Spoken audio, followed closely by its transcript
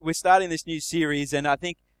we're starting this new series, and I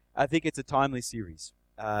think it's a timely series.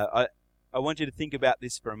 I want you to think about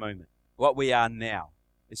this for a moment. What we are now.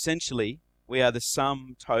 Essentially, we are the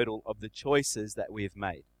sum total of the choices that we have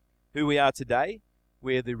made. Who we are today,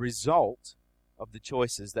 we're the result of the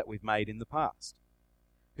choices that we've made in the past.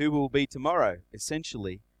 Who we'll be tomorrow,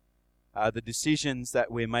 essentially, are the decisions that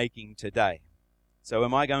we're making today. So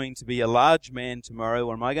am I going to be a large man tomorrow,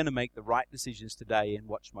 or am I going to make the right decisions today and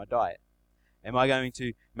watch my diet? Am I going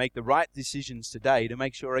to make the right decisions today to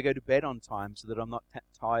make sure I go to bed on time so that I'm not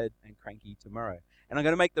tired and cranky tomorrow? And I'm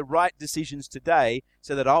going to make the right decisions today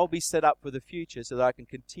so that I'll be set up for the future so that I can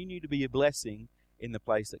continue to be a blessing in the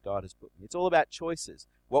place that God has put me. It's all about choices.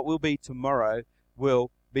 What will be tomorrow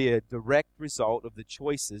will be a direct result of the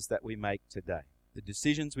choices that we make today. The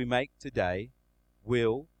decisions we make today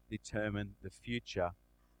will determine the future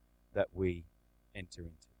that we enter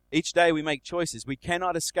into. Each day we make choices. We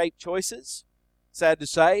cannot escape choices. Sad to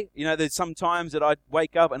say, there's some times that I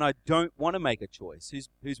wake up and I don't want to make a choice.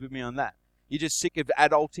 Who's with me on that? You're just sick of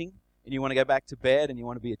adulting and you want to go back to bed and you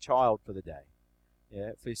want to be a child for the day.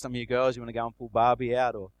 Yeah, for some of you girls, you want to go and pull Barbie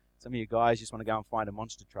out, or some of you guys just want to go and find a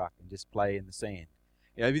monster truck and just play in the sand.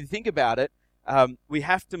 If you think about it, we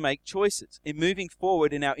have to make choices. In moving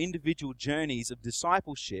forward in our individual journeys of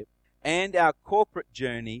discipleship and our corporate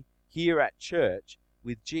journey here at church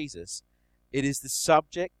with Jesus, it is the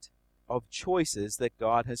subject of choices that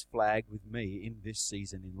God has flagged with me in this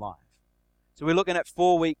season in life. So we're looking at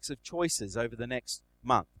 4 weeks of choices over the next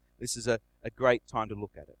month. This is a great time to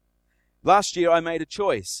look at it. Last year I made a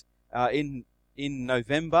choice in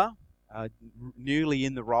November, newly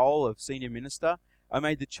in the role of senior minister. I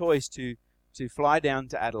made the choice to fly down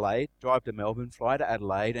to Adelaide, drive to Melbourne, fly to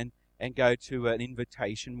Adelaide, and go to an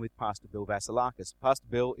invitation with Pastor Bill Vasilakis. Pastor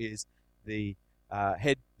Bill is the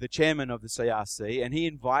chairman of the CRC, and he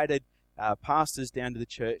invited pastors down to the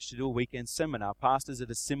church to do a weekend seminar, pastors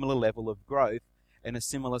at a similar level of growth and a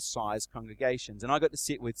similar size congregations. And I got to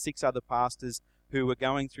sit with 6 other pastors who were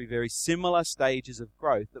going through very similar stages of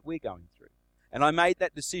growth that we're going through. And I made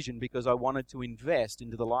that decision because I wanted to invest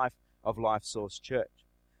into the life of LifeSource Church.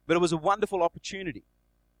 But it was a wonderful opportunity.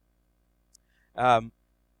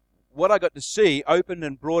 What I got to see opened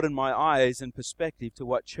and broadened my eyes and perspective to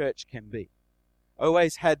what church can be. I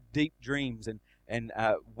always had deep dreams and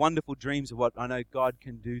wonderful dreams of what I know God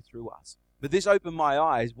can do through us. But this opened my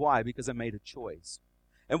eyes. Why? Because I made a choice.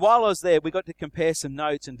 And while I was there, we got to compare some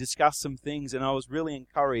notes and discuss some things, and I was really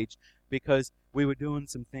encouraged because we were doing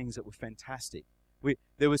some things that were fantastic.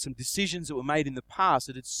 There were some decisions that were made in the past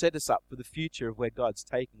that had set us up for the future of where God's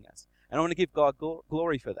taking us. And I want to give God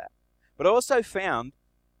glory for that. But I also found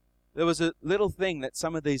there was a little thing that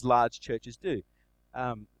some of these large churches do.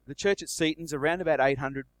 The church at Seaton's around about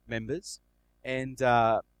 800 members, and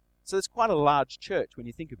so it's quite a large church when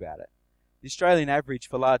you think about it. The Australian average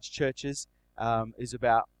for large churches is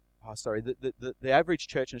about, the average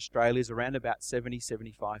church in Australia is around about 70,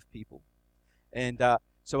 75 people. And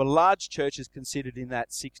so a large church is considered in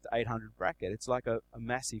that 600 to 800 bracket. It's like a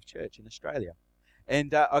massive church in Australia.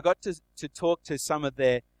 And I got to talk to some of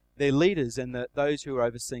their leaders and those who are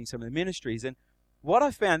overseeing some of the ministries. And what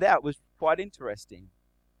I found out was quite interesting.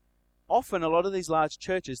 Often a lot of these large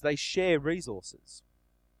churches, they share resources.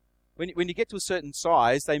 When you get to a certain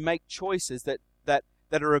size, they make choices that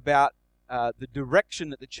are about the direction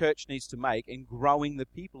that the church needs to make in growing the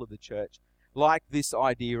people of the church, like this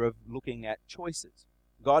idea of looking at choices.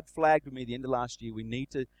 God flagged with me at the end of last year, we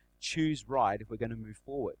need to choose right if we're going to move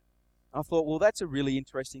forward. I thought, well, that's a really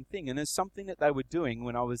interesting thing. And there's something that they were doing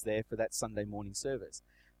when I was there for that Sunday morning service.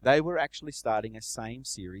 They were actually starting a same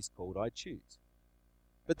series called I Choose.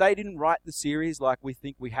 But they didn't write the series like we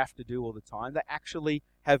think we have to do all the time. They actually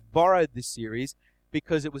have borrowed this series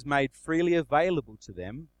because it was made freely available to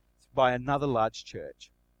them by another large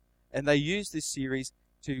church. And they used this series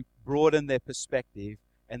to broaden their perspective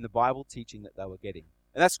and the Bible teaching that they were getting.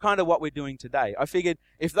 And that's kind of what we're doing today. I figured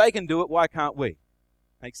if they can do it, why can't we?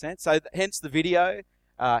 Make sense? So hence the video,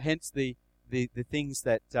 hence the things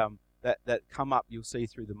that come up you'll see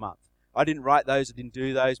through the month. I didn't write those, I didn't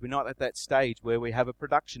do those. We're not at that stage where we have a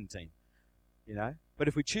production team, But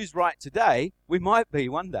if we choose right today, we might be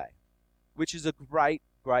one day, which is a great,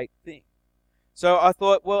 great thing. So I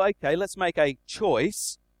thought, well, okay, let's make a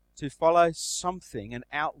choice to follow something, an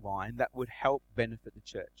outline that would help benefit the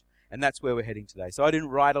church. And that's where we're heading today. So I didn't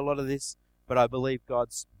write a lot of this, but I believe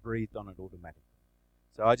God's breathed on it automatically.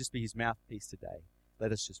 So I'll just be his mouthpiece today.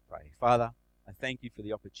 Let us just pray. Father, I thank you for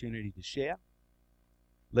the opportunity to share.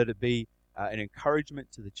 Let it be an encouragement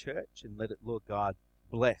to the church, and let it, Lord God,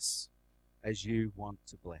 bless as you want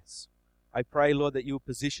to bless. I pray, Lord, that you will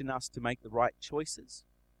position us to make the right choices.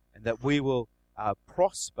 and that we will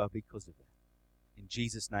prosper because of that. In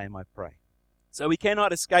Jesus' name I pray. So we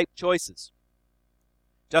cannot escape choices.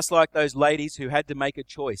 Just like those ladies who had to make a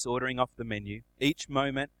choice ordering off the menu, each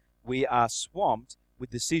moment we are swamped with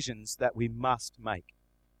decisions that we must make.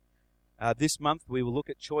 This month we will look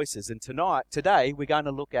at choices, and today we're going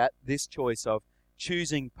to look at this choice of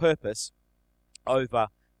choosing purpose over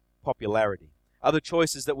popularity. Other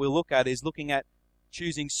choices that we'll look at is looking at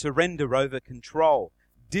choosing surrender over control,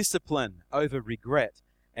 discipline over regret,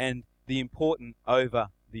 and the important over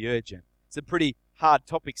the urgent. Some pretty hard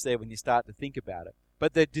topics there when you start to think about it.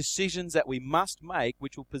 But they're decisions that we must make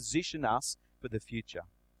which will position us for the future.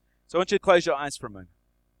 So I want you to close your eyes for a moment.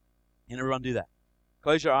 And everyone do that.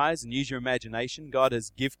 Close your eyes and use your imagination. God has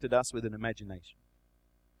gifted us with an imagination.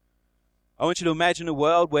 I want you to imagine a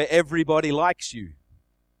world where everybody likes you,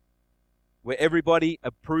 where everybody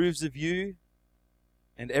approves of you,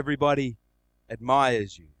 and everybody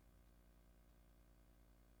admires you.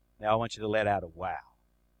 Now I want you to let out a wow.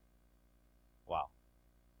 Wow.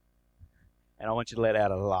 And I want you to let out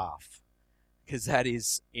a laugh, because that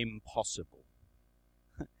is impossible.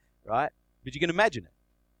 Right? But you can imagine it.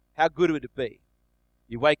 How good would it be?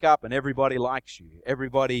 You wake up and everybody likes you.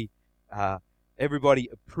 Everybody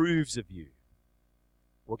approves of you.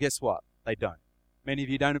 Well, guess what? They don't. Many of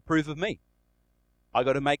you don't approve of me. I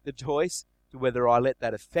got to make the choice to whether I let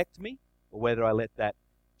that affect me, or whether I let that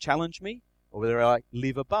challenge me, or whether I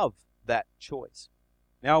live above that choice.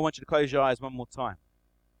 Now I want you to close your eyes one more time.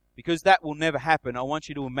 Because that will never happen, I want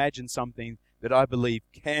you to imagine something that I believe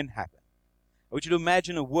can happen. I want you to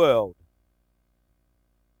imagine a world.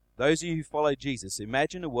 Those of you who follow Jesus,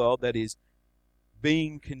 imagine a world that is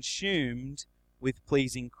being consumed with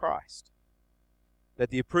pleasing Christ. That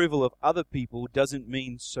the approval of other people doesn't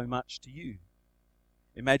mean so much to you.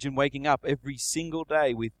 Imagine waking up every single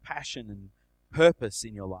day with passion and purpose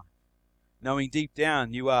in your life, knowing deep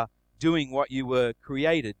down you are doing what you were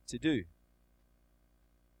created to do.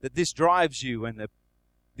 That this drives you, and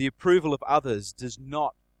the approval of others does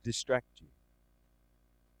not distract you.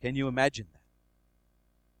 Can you imagine that?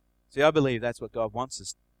 See, I believe that's what God wants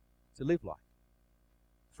us to live like.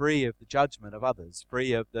 Free of the judgment of others,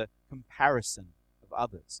 free of the comparison of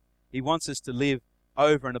others. He wants us to live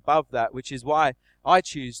over and above that, which is why I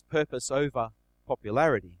choose purpose over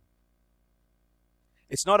popularity.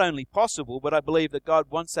 It's not only possible, but I believe that God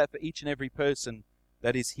wants that for each and every person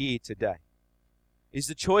that is here today. Is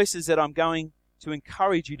the choices that I'm going to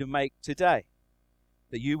encourage you to make today,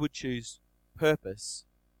 that you would choose purpose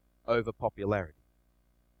over popularity.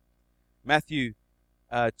 Matthew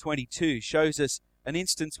 22 shows us an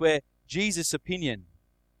instance where Jesus' opinion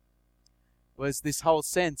was this whole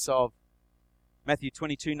sense of Matthew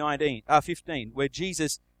 22:15, where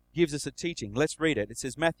Jesus gives us a teaching. Let's read it. It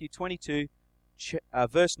says, Matthew 22,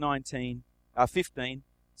 verse 15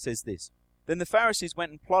 says this. Then the Pharisees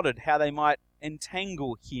went and plotted how they might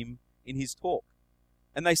entangle him in his talk.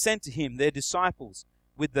 And they sent to him their disciples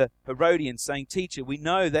with the Herodians, saying, Teacher, we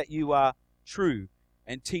know that you are true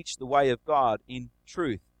and teach the way of God in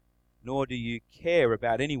truth, nor do you care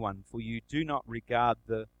about anyone, for you do not regard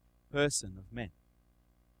the person of men.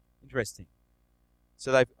 Interesting.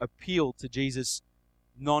 So they've appealed to Jesus'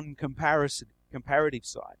 non-comparative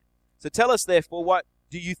side. So tell us, therefore, what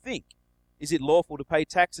do you think? Is it lawful to pay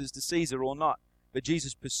taxes to Caesar or not? But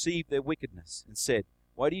Jesus perceived their wickedness and said,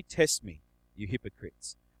 Why do you test me, you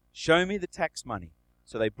hypocrites? Show me the tax money.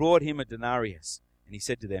 So they brought him a denarius. And he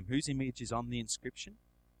said to them, Whose image is on the inscription?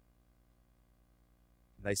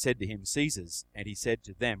 And they said to him, Caesar's. And he said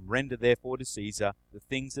to them, Render therefore to Caesar the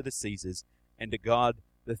things that are Caesar's, and to God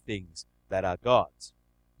the things that are God's.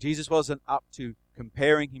 Jesus wasn't up to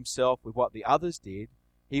comparing himself with what the others did.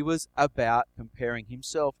 He was about comparing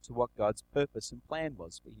himself to what God's purpose and plan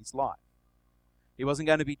was for his life. He wasn't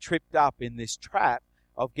going to be tripped up in this trap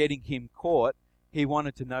of getting him caught. He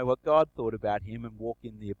wanted to know what God thought about him and walk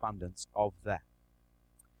in the abundance of that.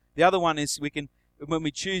 The other one is when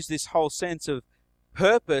we choose this whole sense of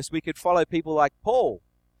purpose, we could follow people like Paul.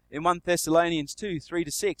 In 1 Thessalonians 2,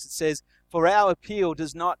 3-6, it says, For our appeal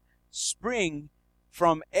does not spring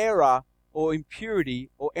from error or impurity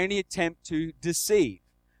or any attempt to deceive,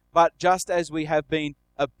 but just as we have been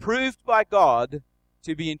approved by God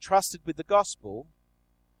to be entrusted with the gospel,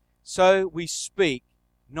 so we speak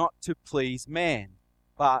not to please man,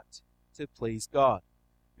 but to please God,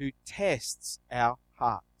 who tests our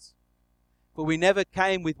hearts. For we never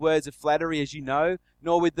came with words of flattery, as you know,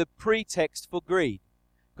 nor with the pretext for greed.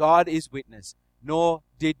 God is witness, nor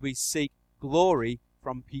did we seek glory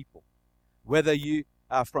from people, whether you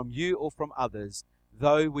are from you or from others,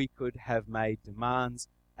 though we could have made demands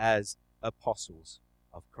as apostles.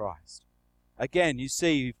 of Christ. Again, you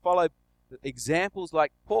see, you follow examples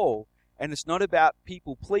like Paul, and it's not about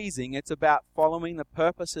people pleasing, it's about following the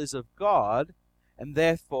purposes of God and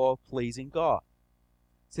therefore pleasing God.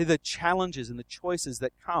 See the challenges and the choices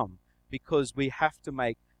that come because we have to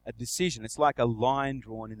make a decision. It's like a line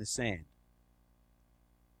drawn in the sand.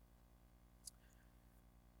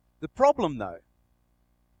 The problem, though,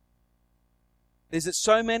 is that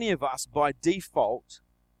so many of us, by default,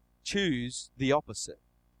 choose the opposite.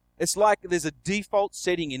 It's like there's a default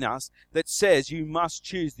setting in us that says you must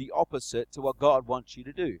choose the opposite to what God wants you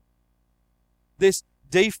to do. This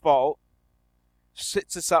default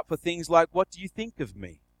sets us up for things like, what do you think of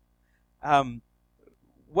me?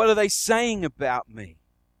 What are they saying about me?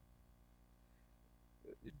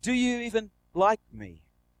 Do you even like me?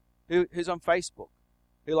 Who's on Facebook?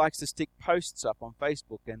 Who likes to stick posts up on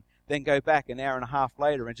Facebook and then go back an hour and a half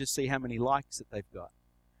later and just see how many likes that they've got?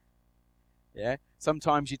 Yeah.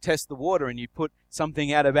 Sometimes you test the water and you put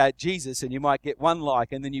something out about Jesus and you might get 1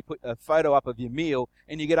 like, and then you put a photo up of your meal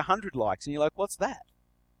and you get 100 likes, and you're like, what's that?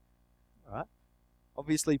 All right.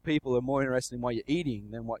 Obviously, people are more interested in what you're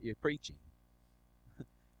eating than what you're preaching.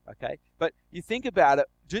 Okay. But you think about it.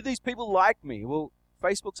 Do these people like me? Well,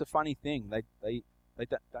 Facebook's a funny thing. They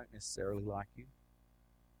don't necessarily like you.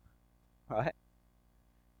 Right?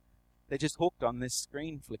 They're just hooked on this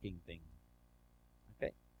screen flicking thing.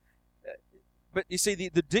 Okay. But you see,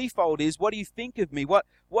 the default is, what do you think of me? What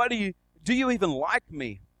do you even like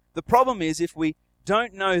me? The problem is, if we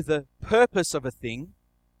don't know the purpose of a thing,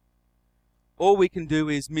 all we can do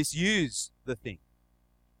is misuse the thing.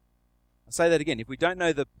 I'll say that again. If we don't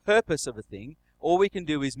know the purpose of a thing, all we can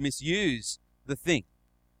do is misuse the thing.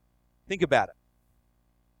 Think about it.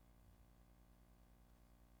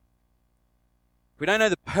 If we don't know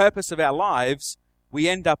the purpose of our lives, we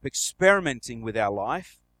end up experimenting with our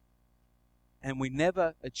life, and we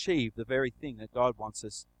never achieve the very thing that God wants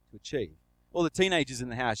us to achieve. All the teenagers in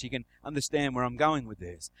the house, you can understand where I'm going with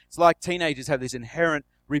this. It's like teenagers have this inherent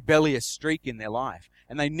rebellious streak in their life,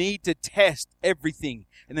 and they need to test everything,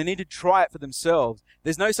 and they need to try it for themselves.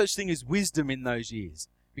 There's no such thing as wisdom in those years,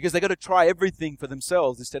 because they've got to try everything for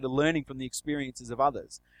themselves instead of learning from the experiences of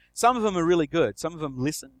others. Some of them are really good. Some of them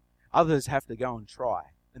listen. Others have to go and try.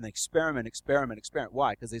 And they experiment.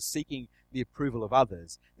 Why? Because they're seeking the approval of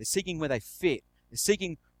others. They're seeking where they fit. They're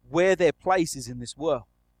seeking where their place is in this world.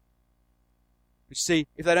 But you see,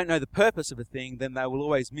 if they don't know the purpose of a thing, then they will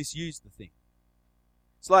always misuse the thing.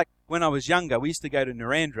 It's like when I was younger, we used to go to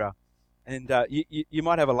Narendra, and you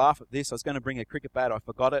might have a laugh at this. I was going to bring a cricket bat. I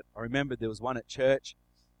forgot it. I remembered there was one at church.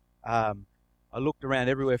 I looked around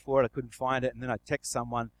everywhere for it. I couldn't find it. And then I texted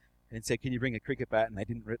someone and said, can you bring a cricket bat? And they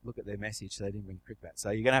didn't look at their message, so they didn't bring a cricket bat.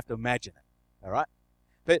 So you're going to have to imagine it, all right?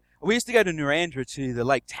 But we used to go to Narendra to the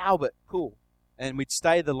Lake Talbot pool, and we'd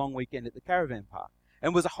stay the long weekend at the caravan park.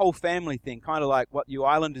 And it was a whole family thing, kind of like what you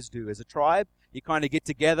islanders do as a tribe. You kind of get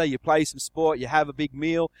together, you play some sport, you have a big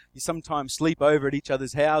meal, you sometimes sleep over at each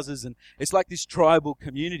other's houses, and it's like this tribal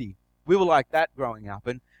community. We were like that growing up.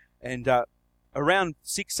 And around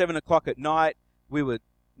 6, 7 o'clock at night, we were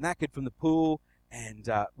knackered from the pool, and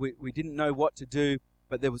we didn't know what to do,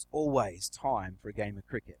 but there was always time for a game of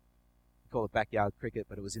cricket. We call it backyard cricket,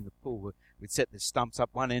 but it was in the pool. We'd set the stumps up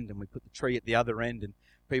one end, and we'd put the tree at the other end, and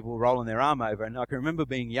people were rolling their arm over. And I can remember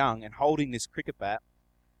being young and holding this cricket bat,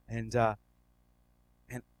 and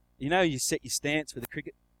you know, you set your stance for the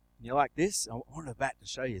cricket, and you're like this. I want a bat to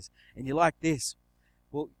show you. And you're like this.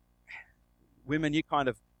 Well, women, you kind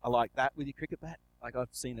of are like that with your cricket bat. Like, I've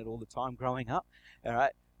seen it all the time growing up. All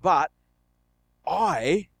right. But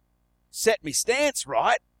I set my stance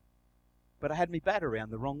right, but I had my bat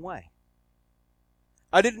around the wrong way.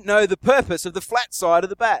 I didn't know the purpose of the flat side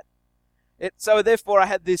of the bat. So therefore I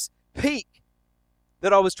had this peak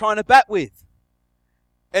that I was trying to bat with.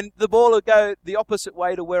 And the ball would go the opposite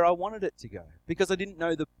way to where I wanted it to go, because I didn't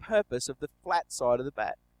know the purpose of the flat side of the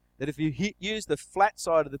bat. That if you use the flat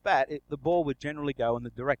side of the bat, the ball would generally go in the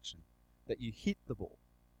direction that you hit the ball.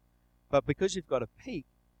 But because you've got a peak,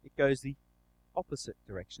 it goes the opposite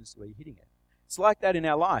directions to where you're hitting it. It's like that in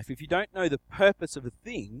our life. If you don't know the purpose of a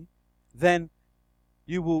thing, then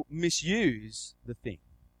you will misuse the thing.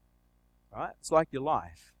 Right? It's like your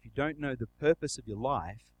life. If you don't know the purpose of your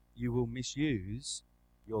life, you will misuse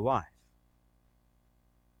your life.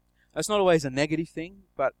 That's not always a negative thing,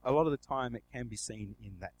 but a lot of the time it can be seen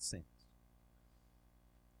in that sense.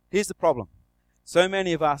 Here's the problem. So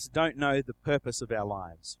many of us don't know the purpose of our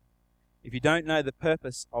lives. If you don't know the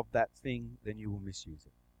purpose of that thing, then you will misuse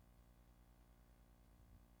it.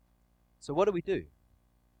 So what do?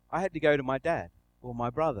 I had to go to my dad or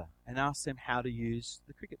my brother and ask them how to use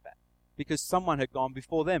the cricket bat. because someone had gone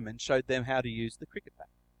before them and showed them how to use the cricket bat.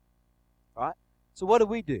 Right? So what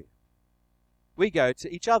do? We go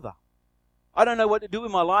to each other. I don't know what to do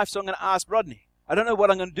in my life, so I'm going to ask Rodney. I don't know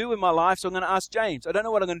what I'm going to do in my life, so I'm going to ask James. I don't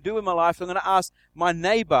know what I'm going to do in my life, so I'm going to ask my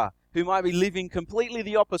neighbor who might be living completely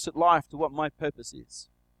the opposite life to what my purpose is.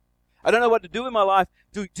 I don't know what to do in my life.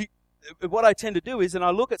 What I tend to do is, and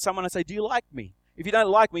I look at someone and say, do you like me? If you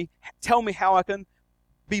don't like me, tell me how I can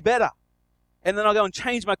be better. And then I'll go and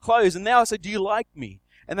change my clothes, and now I say, do you like me?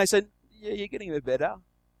 And they say, yeah, you're getting a bit better.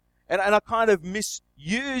 And I kind of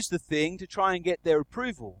misuse the thing to try and get their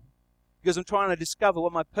approval, because I'm trying to discover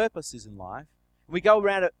what my purpose is in life. And we go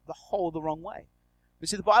around it the wrong way. But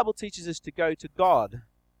see, the Bible teaches us to go to God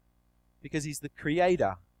because He's the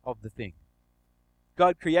creator of the thing.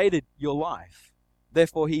 God created your life.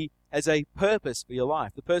 Therefore, He has a purpose for your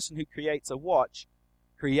life. The person who creates a watch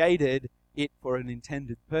created it for an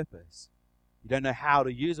intended purpose. You don't know how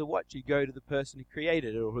to use a watch, you go to the person who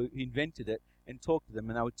created it or who invented it and talk to them,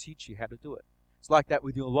 and they will teach you how to do it. It's like that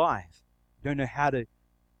with your life. You don't know how to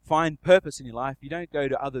find purpose in your life. You don't go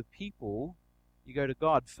to other people, you go to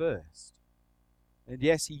God first. And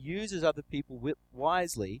yes, He uses other people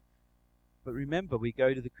wisely, but remember, we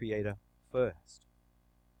go to the Creator first.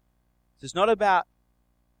 So it's not about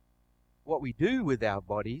what we do with our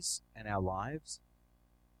bodies and our lives.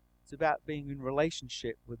 It's about being in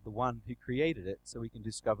relationship with the one who created it so we can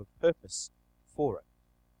discover purpose for it.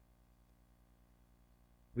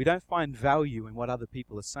 We don't find value in what other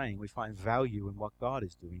people are saying. We find value in what God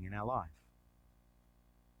is doing in our life.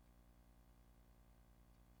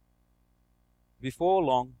 Before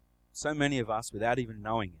long, so many of us, without even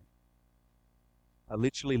knowing it, are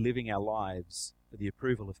literally living our lives for the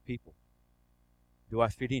approval of people. Do I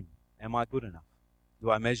fit in? Am I good enough? Do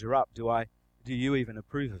I measure up? Do you even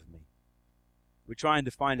approve of me? We're trying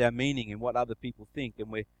to find our meaning in what other people think, and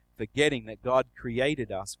we're forgetting that God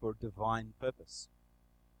created us for a divine purpose.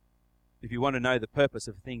 If you want to know the purpose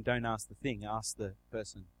of a thing, don't ask the thing, ask the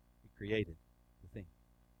person who created the thing.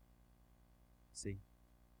 See?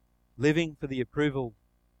 Living for the approval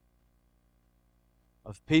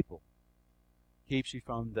of people keeps you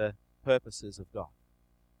from the purposes of God.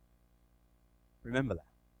 Remember that.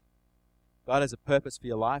 God has a purpose for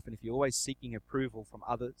your life, and if you're always seeking approval from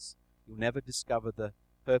others, you'll never discover the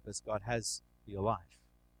purpose God has for your life.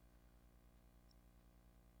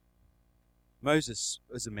 Moses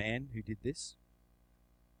was a man who did this.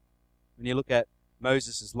 When you look at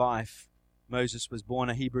Moses' life, Moses was born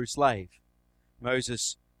a Hebrew slave.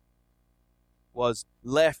 Moses was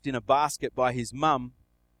left in a basket by his mum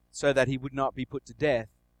so that he would not be put to death.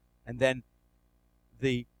 And then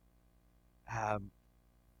the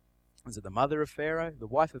mother of Pharaoh, the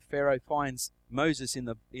wife of Pharaoh, finds Moses in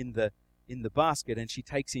the basket, and she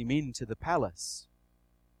takes him into the palace.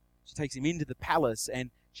 She takes him into the palace,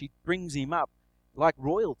 and she brings him up like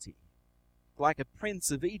royalty, like a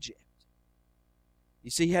prince of Egypt. You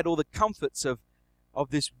see, he had all the comforts of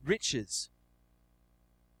this riches,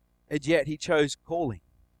 and yet he chose calling.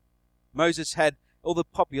 Moses had all the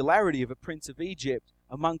popularity of a prince of Egypt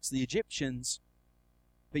amongst the Egyptians,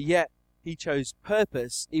 but yet he chose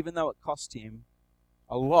purpose, even though it cost him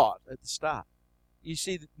a lot at the start. You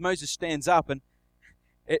see, Moses stands up and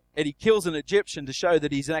he kills an Egyptian to show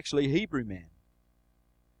that he's actually a Hebrew man.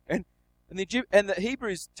 And the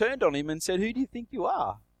Hebrews turned on him and said, "Who do you think you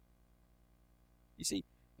are?" You see,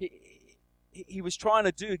 he was trying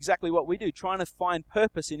to do exactly what we do, trying to find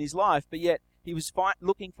purpose in his life, but yet he was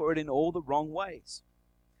looking for it in all the wrong ways.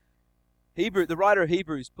 The writer of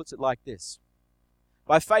Hebrews puts it like this.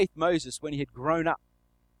 By faith, Moses, when he had grown up,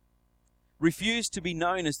 refused to be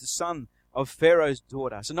known as the son of Pharaoh's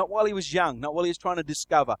daughter. So not while he was young, not while he was trying to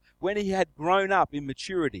discover. When he had grown up in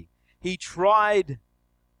maturity, he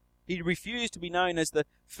refused to be known as the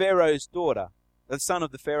Pharaoh's daughter, the son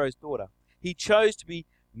of the Pharaoh's daughter. He chose to be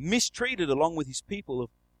mistreated along with his people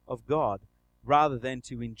of God, rather than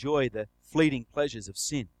to enjoy the fleeting pleasures of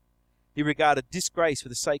sin. He regarded disgrace for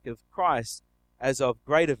the sake of Christ as of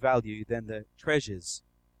greater value than the treasures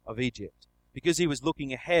of Egypt, because he was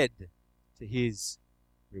looking ahead to his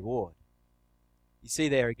reward. You see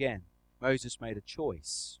there again, Moses made a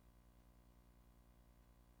choice.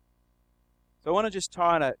 So I want to just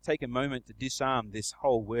try to take a moment to disarm this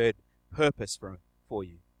whole word purpose for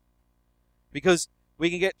you. Because we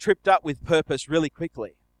can get tripped up with purpose really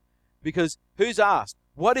quickly. Because who's asked,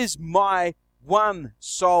 what is my one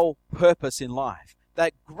sole purpose in life?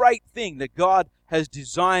 That great thing that God has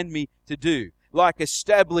designed me to do, like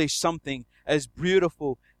establish something as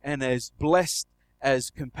beautiful and as blessed as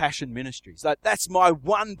Compassion Ministries. That's my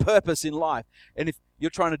one purpose in life. And if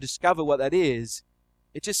you're trying to discover what that is,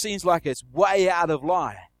 It just seems like it's way out of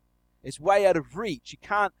line. It's way out of reach. You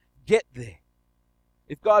can't get there.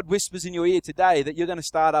 If God whispers in your ear today that you're going to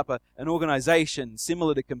start up an organization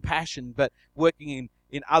similar to Compassion, but working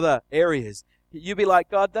in other areas, you'll be like,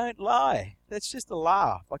 God, don't lie. That's just a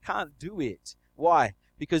laugh. I can't do it. Why?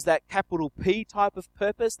 Because that capital P type of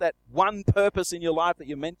purpose, that one purpose in your life that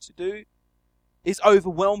you're meant to do, is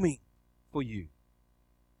overwhelming for you.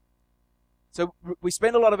 So we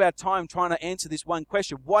spend a lot of our time trying to answer this one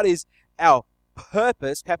question. What is our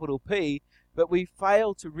purpose, capital P? But we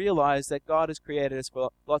fail to realize that God has created us for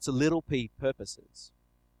lots of little p purposes.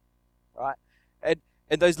 Right?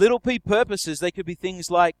 And those little p purposes, they could be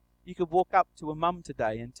things like you could walk up to a mum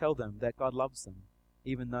today and tell them that God loves them,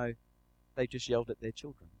 even though they just yelled at their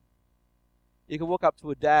children. You could walk up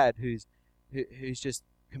to a dad who's just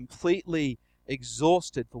completely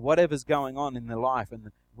exhausted for whatever's going on in their life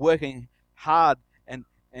and working hard and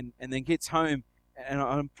then gets home, and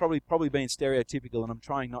I'm probably being stereotypical, and I'm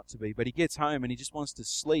trying not to be, but he gets home and he just wants to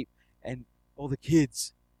sleep, and all the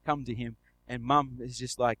kids come to him, and mum is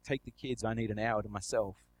just like, take the kids, I need an hour to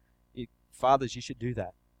myself. Fathers, you should do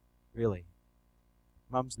that. Really.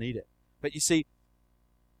 Mums need it. But you see,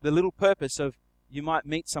 the little purpose of, you might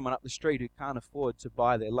meet someone up the street who can't afford to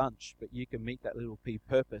buy their lunch, but you can meet that little p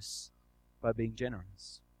purpose by being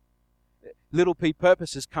generous. Little p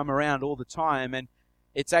purposes come around all the time, and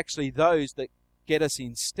it's actually those that get us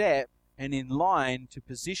in step and in line to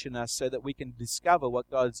position us so that we can discover what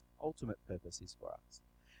God's ultimate purpose is for us.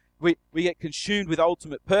 We get consumed with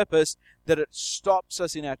ultimate purpose that it stops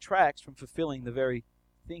us in our tracks from fulfilling the very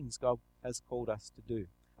things God has called us to do.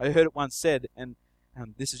 I heard it once said, and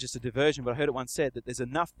this is just a diversion, but I heard it once said that there's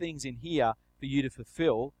enough things in here for you to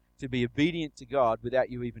fulfill, to be obedient to God without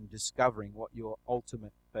you even discovering what your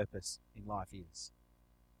ultimate purpose in life is.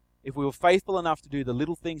 If we were faithful enough to do the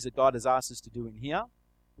little things that God has asked us to do in here,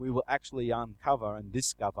 we will actually uncover and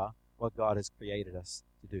discover what God has created us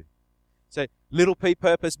to do. So, little p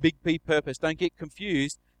purpose, big P purpose. Don't get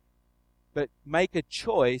confused, but make a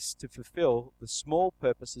choice to fulfill the small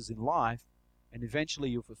purposes in life, and eventually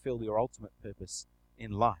you'll fulfill your ultimate purpose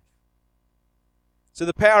in life. So,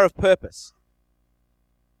 the power of purpose.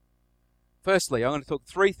 Firstly, I'm going to talk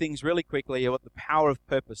three things really quickly about what the power of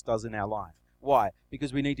purpose does in our life. Why?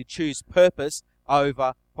 Because we need to choose purpose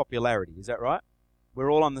over popularity. Is that right?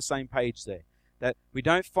 We're all on the same page there. That we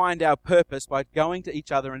don't find our purpose by going to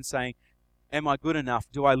each other and saying, am I good enough?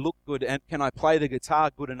 Do I look good? And can I play the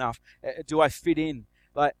guitar good enough? Do I fit in?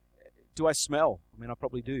 Like, do I smell? I mean, I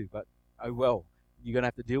probably do, but oh well, you're going to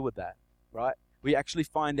have to deal with that, right? We actually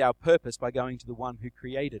find our purpose by going to the one who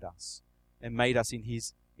created us and made us in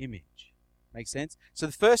his image. Make sense? So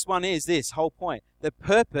the first one is this whole point. The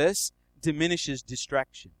purpose diminishes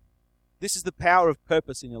distraction. This is the power of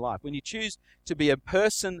purpose in your life. When you choose to be a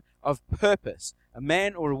person of purpose, a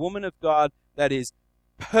man or a woman of God that is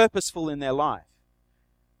purposeful in their life,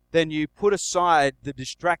 then you put aside the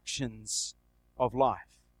distractions of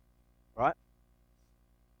life, right?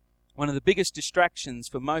 One of the biggest distractions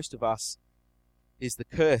for most of us is the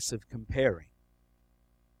curse of comparing.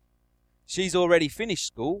 She's already finished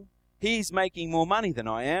school. He's making more money than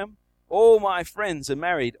I am. All my friends are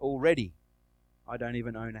married already. I don't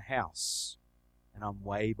even own a house, and I'm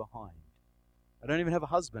way behind. I don't even have a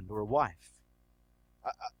husband or a wife.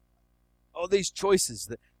 All these choices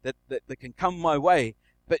that can come my way,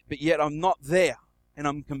 but yet I'm not there. And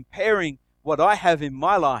I'm comparing what I have in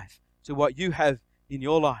my life to what you have in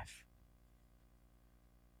your life.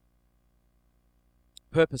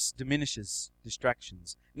 Purpose diminishes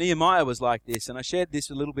distractions. Nehemiah was like this, and I shared this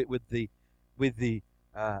a little bit with the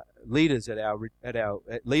leaders at our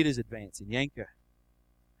leaders advance in Yanka.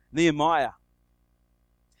 Nehemiah,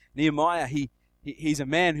 he's a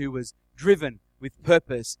man who was driven with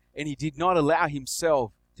purpose, and he did not allow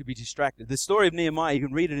himself to be distracted. The story of Nehemiah, you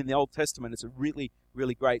can read it in the Old Testament. It's a really,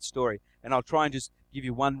 really great story, and I'll try and just give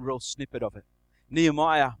you one real snippet of it.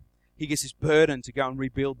 Nehemiah, he gets this burden to go and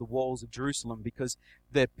rebuild the walls of Jerusalem because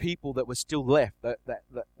the people that were still left, that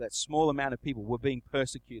small amount of people, were being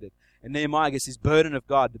persecuted. And Nehemiah gets this burden of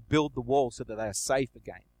God to build the wall so that they are safe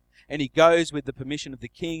again. And he goes with the permission of the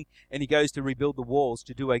king, and he goes to rebuild the walls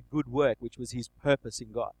to do a good work, which was his purpose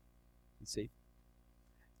in God. You see?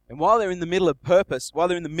 And while they're in the middle of purpose, while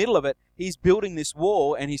they're in the middle of it, he's building this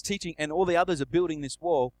wall, and he's teaching, and all the others are building this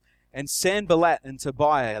wall. And Sanballat and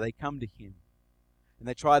Tobiah, they come to him, and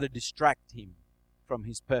they try to distract him from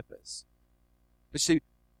his purpose. But see,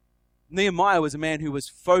 Nehemiah was a man who was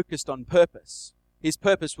focused on purpose. His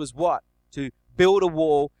purpose was what? To build a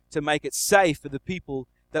wall to make it safe for the people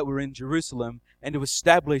that were in Jerusalem and to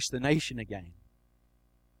establish the nation again.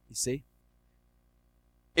 You see?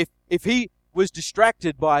 If he was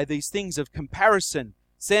distracted by these things of comparison,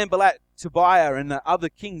 Sanballat, Tobiah, and the other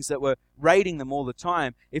kings that were raiding them all the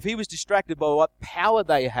time, if he was distracted by what power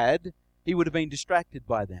they had, he would have been distracted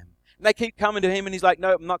by them. And they keep coming to him, and he's like,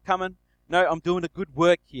 no, I'm not coming. No, I'm doing a good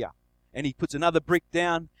work here. And he puts another brick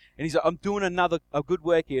down, and he's like, I'm doing a good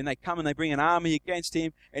work here. And they come and they bring an army against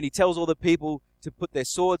him, and he tells all the people to put their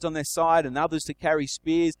swords on their side, and others to carry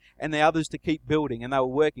spears, and the others to keep building. And they were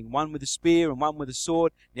working, one with a spear and one with a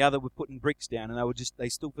sword, the other were putting bricks down, and they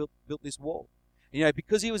still built this wall. You know,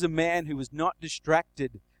 because he was a man who was not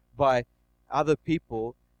distracted by other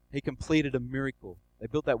people, he completed a miracle. They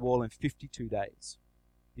built that wall in 52 days.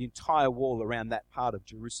 The entire wall around that part of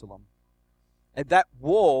Jerusalem. And that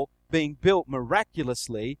wall being built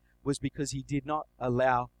miraculously was because he did not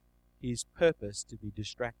allow his purpose to be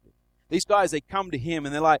distracted. These guys, they come to him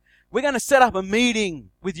and they're like, we're going to set up a meeting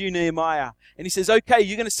with you, Nehemiah. And he says, okay,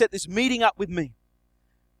 you're going to set this meeting up with me,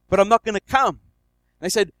 but I'm not going to come. And they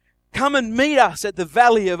said, come and meet us at the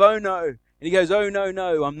valley of Ono. And he goes, oh,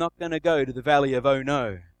 no, I'm not going to go to the valley of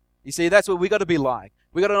Ono. You see, that's what we got to be like.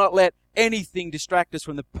 We got to not let anything distract us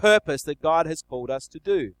from the purpose that God has called us to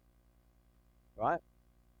do. Right?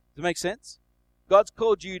 Does it make sense? God's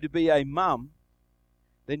called you to be a mum,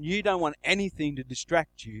 then you don't want anything to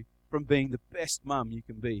distract you from being the best mum you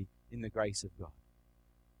can be in the grace of God.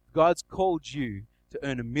 If God's called you to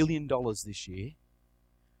earn $1 million this year,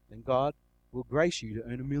 then God will grace you to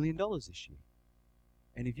earn $1 million this year.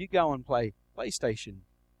 And if you go and play PlayStation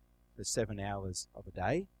for 7 hours of a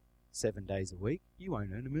day, 7 days a week, you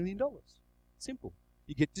won't earn $1 million. Simple.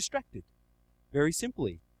 You get distracted. Very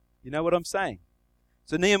simply. You know what I'm saying?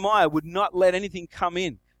 So Nehemiah would not let anything come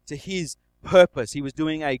in to his purpose. He was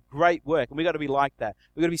doing a great work, and we've got to be like that.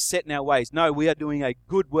 We've got to be set in our ways. No, we are doing a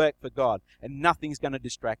good work for God, and nothing's going to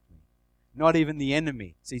distract me. Not even the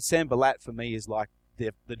enemy. See, Sanballat for me is like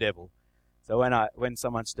the devil. So when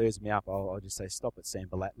someone stirs me up, I'll just say, stop it,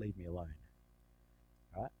 Sanballat, leave me alone.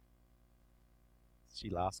 Right? She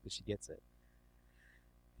laughs because she gets it.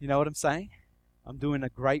 You know what I'm saying? I'm doing a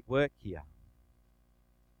great work here.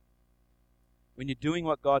 When you're doing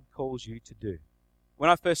what God calls you to do. When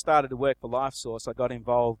I first started to work for LifeSource, I got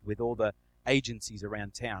involved with all the agencies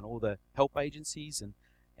around town, all the help agencies,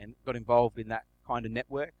 and got involved in that kind of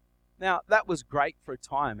network. Now, that was great for a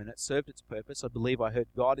time, and it served its purpose. I believe I heard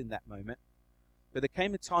God in that moment. But there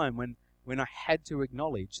came a time when I had to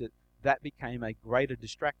acknowledge that became a greater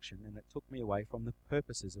distraction, and it took me away from the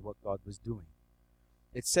purposes of what God was doing.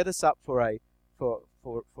 It set us up for a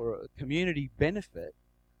community benefit,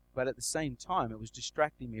 but at the same time, it was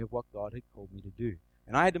distracting me of what God had called me to do.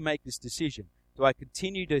 And I had to make this decision. Do I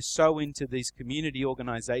continue to sow into these community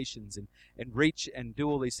organizations and reach and do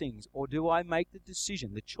all these things? Or do I make the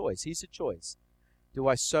decision, the choice? Here's the choice. Do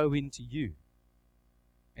I sow into you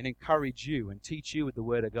and encourage you and teach you with the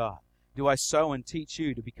Word of God? Do I sow and teach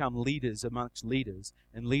you to become leaders amongst leaders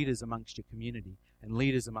and leaders amongst your community and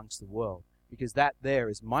leaders amongst the world? Because that there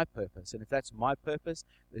is my purpose. And if that's my purpose,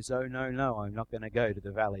 there's oh no, I'm not going to go to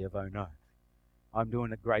the valley of oh no. I'm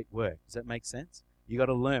doing a great work. Does that make sense? You've got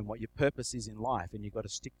to learn what your purpose is in life, and you've got to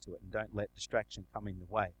stick to it and don't let distraction come in the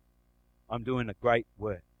way. I'm doing a great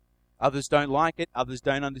work. Others don't like it. Others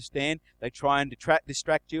don't understand. They try and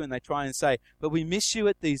distract you, and they try and say, but we miss you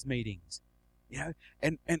at these meetings. You know,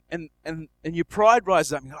 and your pride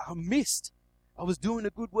rises up. You're like, I missed. I was doing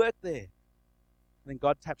a good work there. And then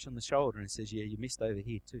God taps you on the shoulder and says, yeah, you missed over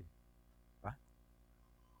here too. Right?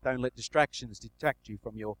 Don't let distractions detract you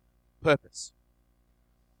from your purpose.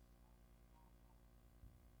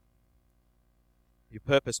 Your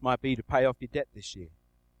purpose might be to pay off your debt this year.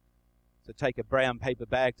 So take a brown paper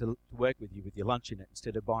bag to work with you with your lunch in it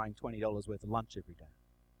instead of buying $20 worth of lunch every day.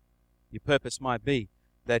 Your purpose might be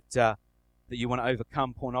that you want to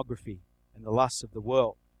overcome pornography and the lusts of the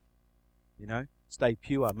world. You know, stay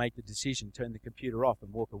pure, make the decision, turn the computer off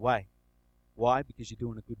and walk away. Why? Because you're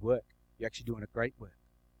doing a good work. You're actually doing a great work.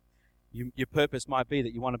 Your purpose might be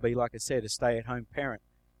that you want to be, like I said, a stay-at-home parent.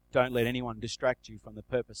 Don't let anyone distract you from the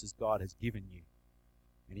purposes God has given you.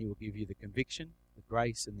 And He will give you the conviction, the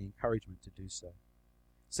grace, and the encouragement to do so.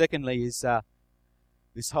 Secondly is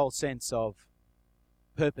this whole sense of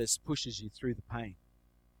purpose pushes you through the pain.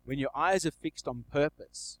 When your eyes are fixed on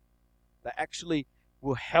purpose, they actually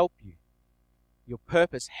will help you. Your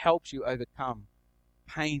purpose helps you overcome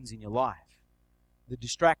pains in your life, the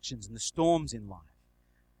distractions and the storms in life.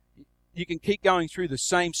 You can keep going through the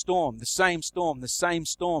same storm, the same storm, the same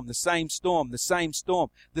storm, the same storm, the same storm,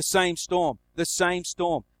 the same storm, the same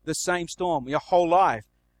storm, the same storm, your whole life,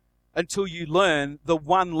 until you learn the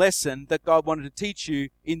one lesson that God wanted to teach you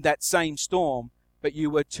in that same storm, but you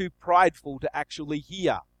were too prideful to actually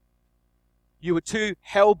hear. You were too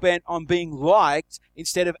hell-bent on being liked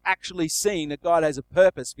instead of actually seeing that God has a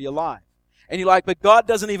purpose for your life. And you're like, but God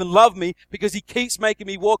doesn't even love me because He keeps making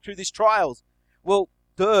me walk through these trials. Well,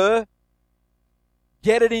 duh.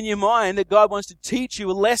 Get it in your mind that God wants to teach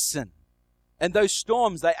you a lesson. And those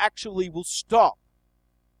storms, they actually will stop.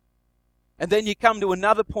 And then you come to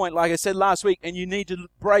another point, like I said last week, and you need to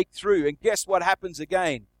break through. And guess what happens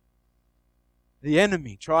again? The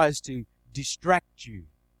enemy tries to distract you,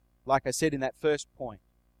 like I said in that first point.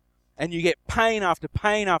 And you get pain after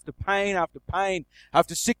pain after pain after pain,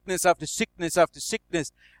 after sickness after sickness after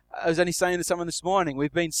sickness. I was only saying to someone this morning,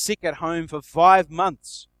 we've been sick at home for 5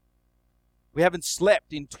 months. We haven't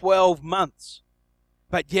slept in 12 months.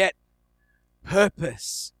 But yet,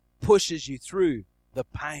 purpose pushes you through the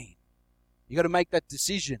pain. You've got to make that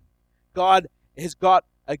decision. God has got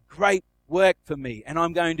a great work for me, and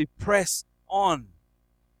I'm going to press on.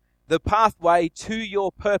 The pathway to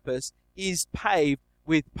your purpose is paved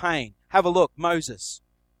with pain. Have a look, Moses.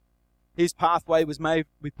 His pathway was made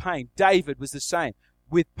with pain. David was the same,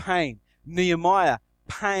 with pain. Nehemiah,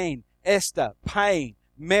 pain. Esther, pain.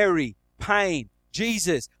 Mary, pain.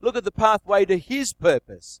 Jesus, look at the pathway to His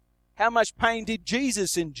purpose. How much pain did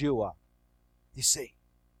Jesus endure? You see,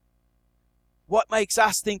 what makes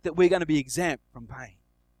us think that we're going to be exempt from pain?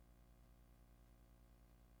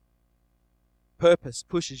 Purpose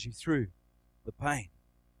pushes you through the pain.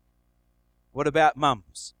 What about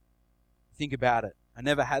mums? Think about it. I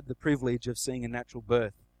never had the privilege of seeing a natural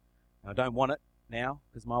birth. I don't want it now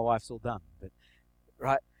because my wife's all done. But,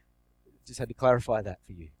 right, just had to clarify that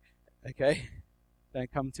for you. Okay?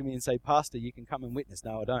 Don't come to me and say, Pastor, you can come and witness.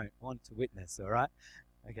 No, I don't want to witness, all right?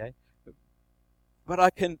 Okay? But I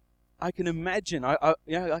can imagine, like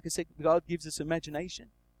I said, God gives us imagination.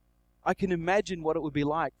 I can imagine what it would be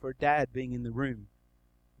like for a dad being in the room,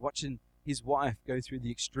 watching his wife go through the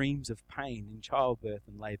extremes of pain in childbirth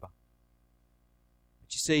and labor.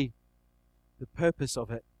 But you see, the purpose of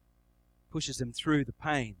it pushes them through the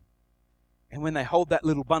pain. And when they hold that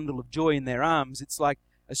little bundle of joy in their arms, it's like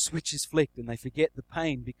a switch is flicked and they forget the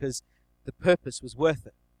pain because the purpose was worth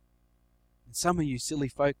it. And some of you silly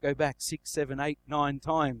folk go back 6, 7, 8, 9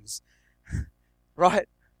 times. Right?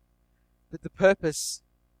 But the purpose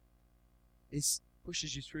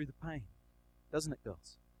pushes you through the pain. Doesn't it,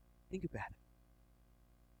 girls? Think about it.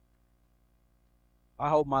 I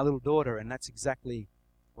hold my little daughter, and that's exactly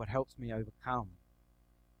what helps me overcome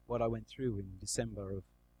what I went through in December of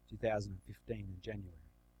 2015 in January.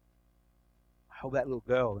 I hold that little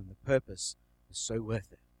girl, and the purpose is so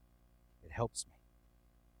worth it. It helps me.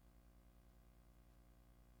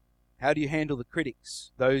 How do you handle the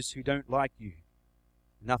critics, those who don't like you?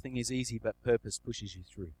 Nothing is easy, but purpose pushes you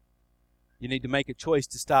through. You need to make a choice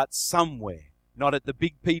to start somewhere. Not at the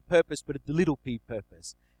big P purpose, but at the little P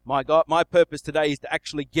purpose. My God, my purpose today is to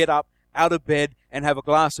actually get up out of bed and have a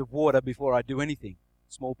glass of water before I do anything.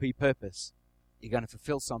 Small P purpose. You're going to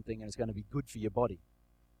fulfill something and it's going to be good for your body.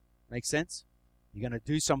 Make sense? You're going to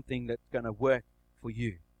do something that's going to work for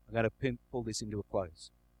you. I'm going to pull this into a close.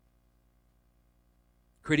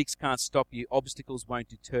 Critics can't stop you. Obstacles won't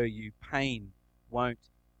deter you. Pain won't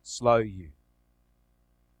slow you.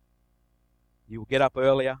 You'll get up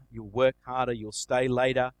earlier, you'll work harder, you'll stay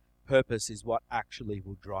later. Purpose is what actually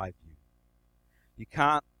will drive you.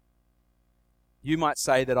 You might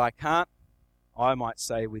say that I can't. I might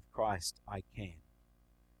say with Christ I can.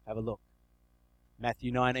 Have a look.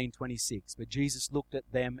 Matthew 19:26. But Jesus looked at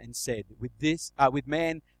them and said, with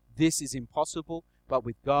man this is impossible, but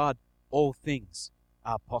with God all things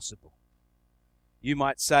are possible. You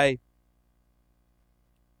might say,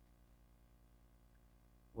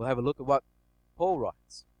 we'll have a look at what Paul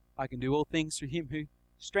writes. I can do all things through Him who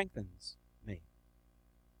strengthens me.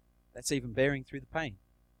 That's even bearing through the pain.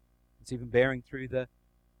 It's even bearing through the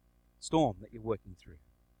storm that you're working through.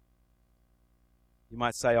 You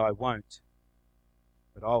might say, I won't,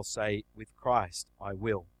 but I'll say, with Christ, I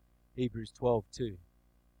will. Hebrews 12:2.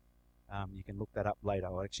 You can look that up later.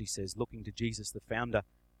 It actually says, looking to Jesus, the founder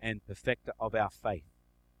and perfecter of our faith,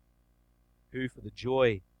 who for the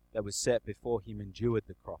joy that was set before Him endured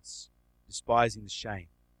the cross, despising the shame,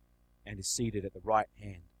 and is seated at the right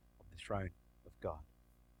hand of the throne of God.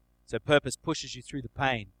 So purpose pushes you through the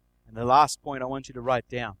pain. And the last point I want you to write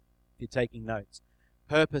down, if you're taking notes,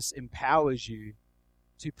 purpose empowers you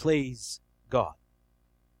to please God.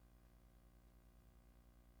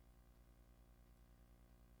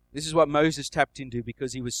 This is what Moses tapped into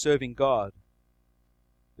because he was serving God.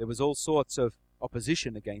 There was all sorts of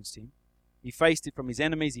opposition against him. He faced it from his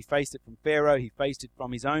enemies, he faced it from Pharaoh, he faced it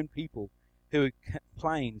from his own people who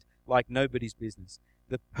complained like nobody's business.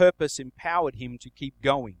 The purpose empowered him to keep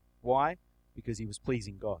going. Why? Because he was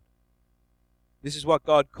pleasing God. This is what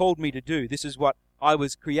God called me to do. This is what I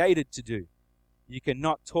was created to do. You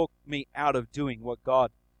cannot talk me out of doing what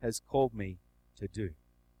God has called me to do.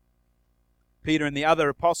 Peter and the other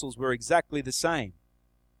apostles were exactly the same.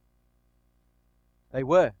 They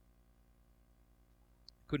were.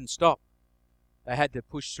 Couldn't stop. They had to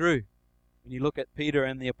push through. When you look at Peter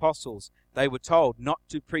and the apostles, they were told not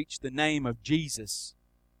to preach the name of Jesus.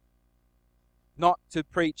 Not to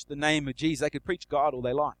preach the name of Jesus. They could preach God all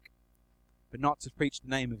they like, but not to preach the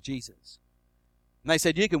name of Jesus. And they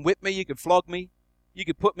said, you can whip me, you can flog me, you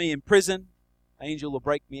can put me in prison. Angel will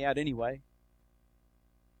break me out anyway.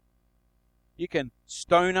 You can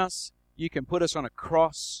stone us. You can put us on a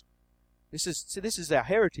cross. This is our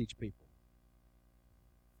heritage, people.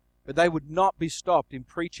 But they would not be stopped in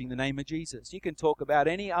preaching the name of Jesus. You can talk about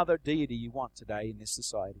any other deity you want today in this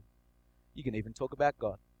society. You can even talk about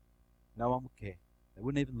God. No one would care. They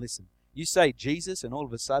wouldn't even listen. You say Jesus and all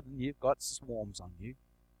of a sudden you've got swarms on you.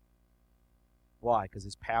 Why? Because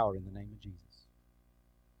there's power in the name of Jesus.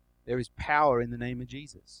 There is power in the name of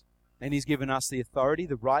Jesus. And He's given us the authority,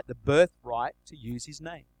 the right, the birthright to use His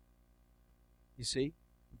name. You see?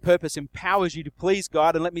 The purpose empowers you to please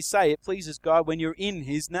God, and let me say, it pleases God when you're in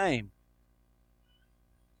His name.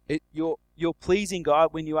 You're pleasing God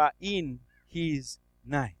when you are in His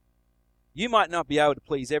name. You might not be able to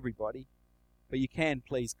please everybody, but you can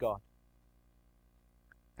please God.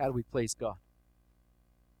 How do we please God?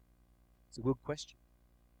 It's a good question.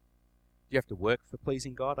 Do you have to work for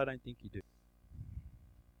pleasing God? I don't think you do.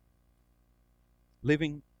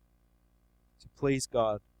 Living to please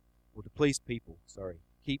God, or to please people,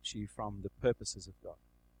 keeps you from the purposes of God.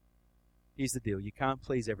 Here's the deal. You can't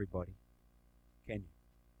please everybody, can you?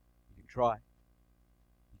 You can try.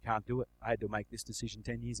 You can't do it. I had to make this decision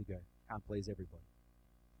 10 years ago. Can't please everybody.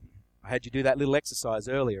 I had you do that little exercise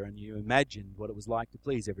earlier, and you imagined what it was like to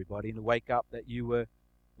please everybody and to wake up that you were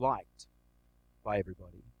liked by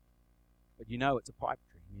everybody. But you know it's a pipe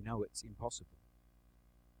dream. You know it's impossible.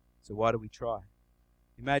 So why do we try?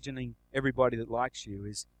 Imagining everybody that likes you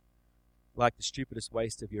is like the stupidest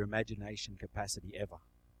waste of your imagination capacity ever.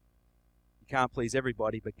 You can't please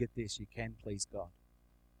everybody, but get this, you can please God.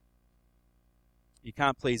 You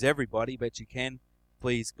can't please everybody, but you can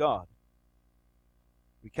please God.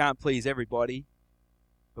 We can't please everybody,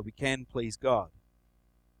 but we can please God.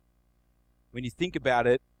 When you think about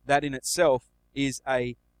it, that in itself is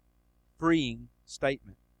a freeing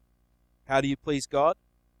statement. How do you please God?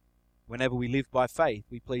 Whenever we live by faith,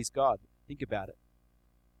 we please God. Think about it.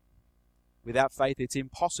 Without faith, it's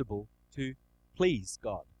impossible to please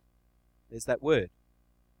God. There's that word.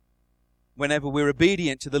 Whenever we're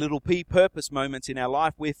obedient to the little p purpose moments in our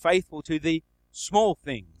life, we're faithful to the small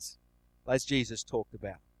things, as Jesus talked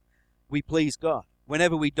about. We please God.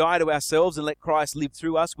 Whenever we die to ourselves and let Christ live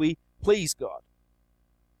through us, we please God.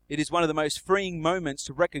 It is one of the most freeing moments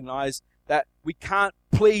to recognize that we can't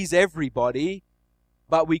please everybody,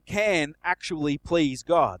 but we can actually please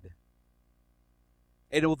God.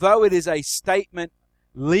 And although it is a statement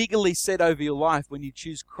legally said over your life when you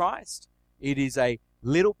choose Christ, it is a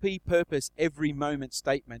little p purpose every moment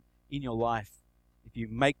statement in your life. If you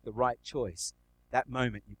make the right choice, that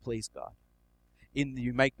moment you please God.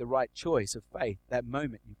 You make the right choice of faith, that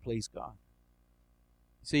moment you please God.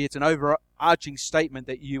 See, it's an overarching statement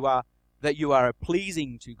that you are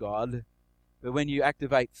pleasing to God, but when you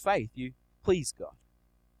activate faith, you please God.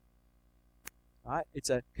 Right? It's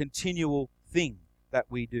a continual thing that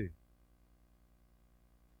we do.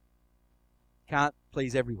 Can't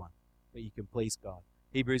please everyone, but you can please God.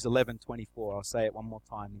 Hebrews 11:24. I'll say it one more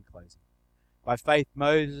time in closing. By faith,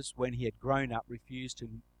 Moses, when he had grown up, refused to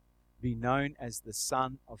be known as the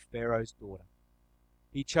son of Pharaoh's daughter.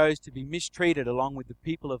 He chose to be mistreated along with the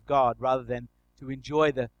people of God rather than to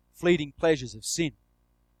enjoy the fleeting pleasures of sin.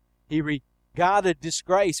 He regarded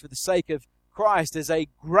disgrace for the sake of Christ as a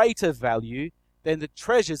greater value than the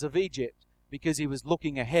treasures of Egypt because he was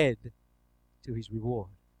looking ahead to his reward.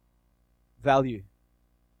 Value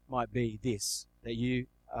might be this, that you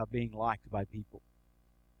are being liked by people.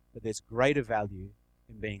 But there's greater value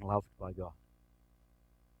in being loved by God.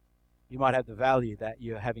 You might have the value that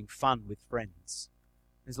you're having fun with friends.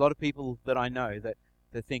 There's a lot of people that I know that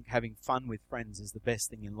think having fun with friends is the best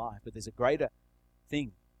thing in life. But there's a greater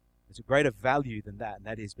thing. There's a greater value than that, and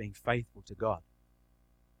that is being faithful to God.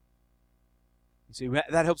 You see,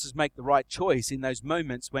 that helps us make the right choice in those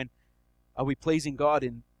moments when, are we pleasing God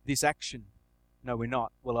in this action? No, we're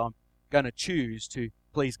not. Well, I'm going to choose to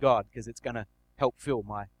please God because it's going to help fill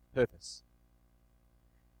my purpose.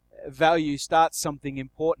 value starts something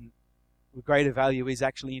important, the greater value is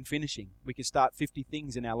actually in finishing. We can start 50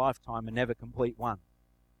 things in our lifetime and never complete one.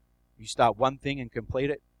 You start one thing and complete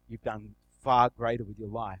it, you've done far greater with your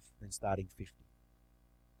life than starting 50.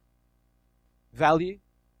 Value,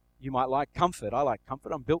 you might like comfort. I like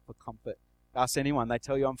comfort. I'm built for comfort. Ask anyone, they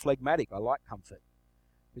tell you I'm phlegmatic. I like comfort.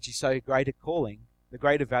 But you say greater calling, the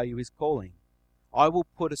greater value is calling. I will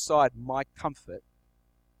put aside my comfort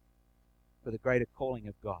for the greater calling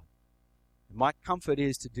of God. And my comfort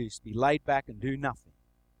is to be laid back and do nothing.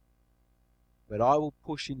 But I will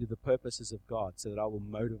push into the purposes of God so that I will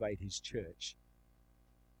motivate His church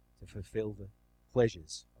to fulfill the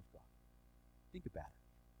pleasures of God. Think about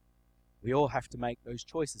it. We all have to make those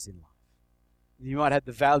choices in life. You might have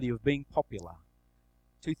the value of being popular.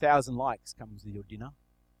 2,000 likes comes with your dinner.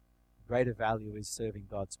 The greater value is serving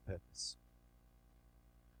God's purpose.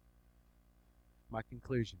 My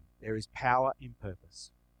conclusion, there is power in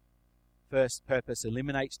purpose. First, purpose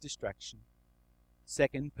eliminates distraction.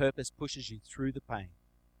 Second, purpose pushes you through the pain.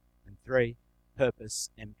 And 3, purpose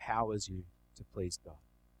empowers you to please God.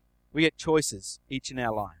 We get choices each in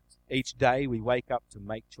our lives. Each day we wake up to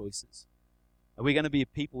make choices. Are we going to be a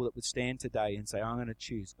people that would stand today and say, I'm going to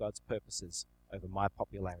choose God's purposes over my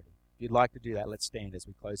popularity? If you'd like to do that, let's stand as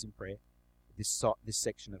we close in prayer this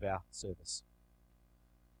section of our service.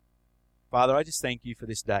 Father, I just thank you for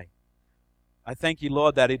this day. I thank you,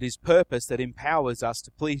 Lord, that it is purpose that empowers us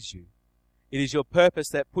to please you. It is your purpose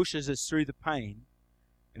that pushes us through the pain.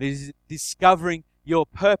 It is discovering your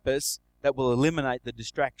purpose that will eliminate the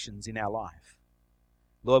distractions in our life.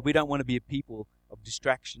 Lord, we don't want to be a people of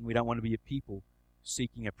distraction. We don't want to be a people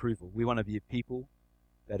seeking approval. We want to be a people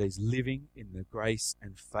that is living in the grace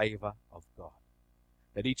and favor of God.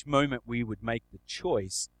 That each moment we would make the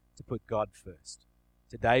choice to put God first.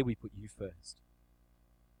 Today we put you first.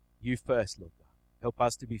 You first, Lord God. Help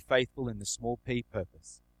us to be faithful in the small p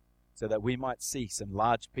purpose so that we might see some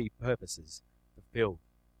large p purposes fulfilled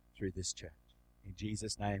through this church. In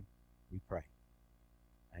Jesus' name we pray.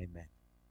 Amen.